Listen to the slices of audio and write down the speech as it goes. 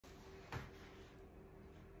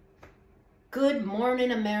Good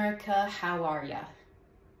morning, America. How are ya?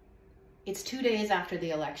 It's 2 days after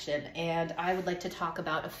the election, and I would like to talk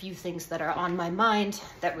about a few things that are on my mind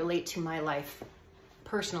that relate to my life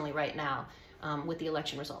personally right now with the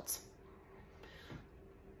election results.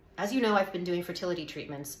 As you know, I've been doing fertility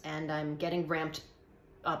treatments, and I'm getting ramped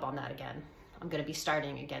up on that again. I'm going to be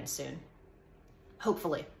starting again soon,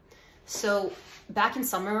 hopefully. So back in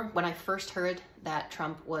summer, when I first heard that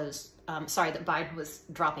that Biden was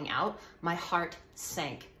dropping out, my heart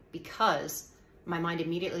sank because my mind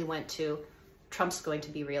immediately went to Trump's going to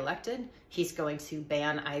be reelected, he's going to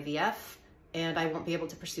ban IVF, and I won't be able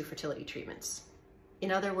to pursue fertility treatments.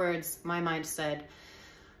 In other words, my mind said,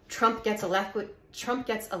 Trump gets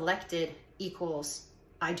elected equals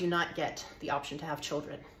I do not get the option to have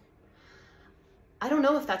children. I don't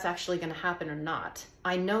know if that's actually going to happen or not.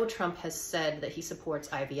 I know Trump has said that he supports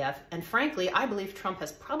IVF, and frankly, I believe Trump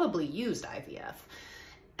has probably used IVF.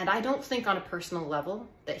 And I don't think on a personal level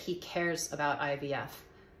that he cares about IVF.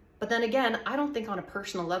 But then again, I don't think on a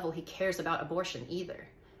personal level he cares about abortion either.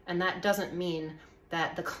 And that doesn't mean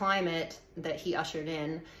that the climate that he ushered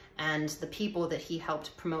in and the people that he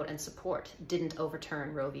helped promote and support didn't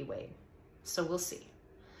overturn Roe v. Wade. So we'll see.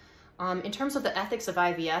 In terms of the ethics of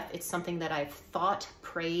IVF, it's something that I've thought,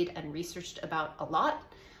 prayed, and researched about a lot,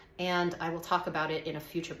 and I will talk about it in a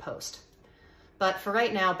future post. But for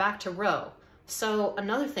right now, back to Roe. So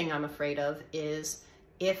another thing I'm afraid of is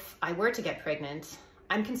if I were to get pregnant,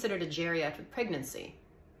 I'm considered a geriatric pregnancy.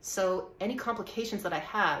 So any complications that I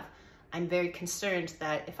have, I'm very concerned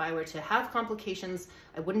that if I were to have complications,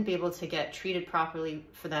 I wouldn't be able to get treated properly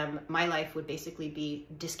for them. My life would basically be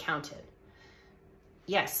discounted.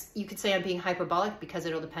 Yes, you could say I'm being hyperbolic because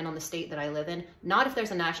it'll depend on the state that I live in. Not if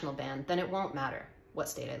there's a national ban, then it won't matter what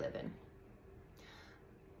state I live in.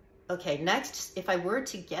 Okay, next, if I were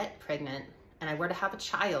to get pregnant and I were to have a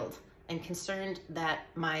child, I'm concerned that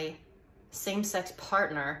my same-sex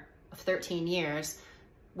partner of 13 years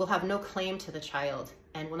will have no claim to the child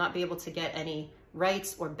and will not be able to get any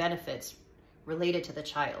rights or benefits related to the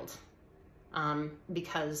child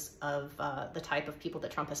because of the type of people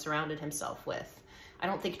that Trump has surrounded himself with. I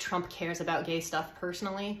don't think Trump cares about gay stuff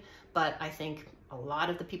personally, but I think a lot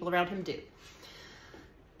of the people around him do.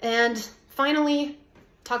 And finally,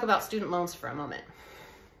 talk about student loans for a moment.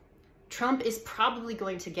 Trump is probably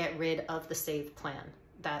going to get rid of the SAVE plan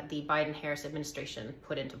that the Biden-Harris administration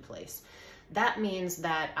put into place. That means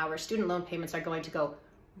that our student loan payments are going to go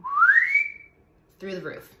through the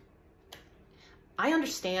roof. I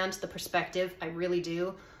understand the perspective, I really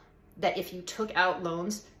do, that if you took out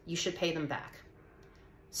loans, you should pay them back.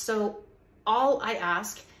 So all I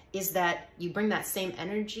ask is that you bring that same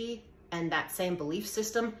energy and that same belief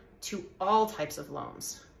system to all types of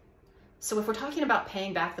loans. So if we're talking about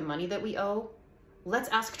paying back the money that we owe, let's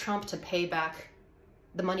ask Trump to pay back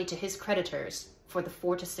the money to his creditors for the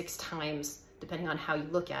 4 to 6 times, depending on how you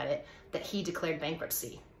look at it, that he declared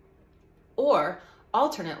bankruptcy. Or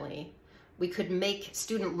alternately, we could make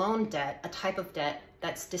student loan debt a type of debt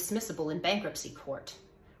that's dismissible in bankruptcy court.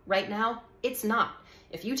 Right now, it's not.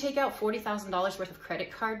 If you take out $40,000 worth of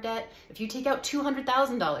credit card debt, if you take out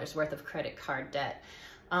 $200,000 worth of credit card debt,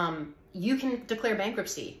 you can declare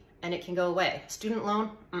bankruptcy and it can go away. Student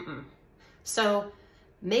loan, So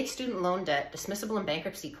make student loan debt dismissible in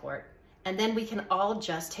bankruptcy court, and then we can all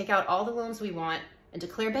just take out all the loans we want and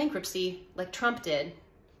declare bankruptcy like Trump did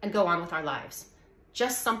and go on with our lives.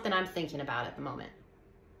 Just something I'm thinking about at the moment.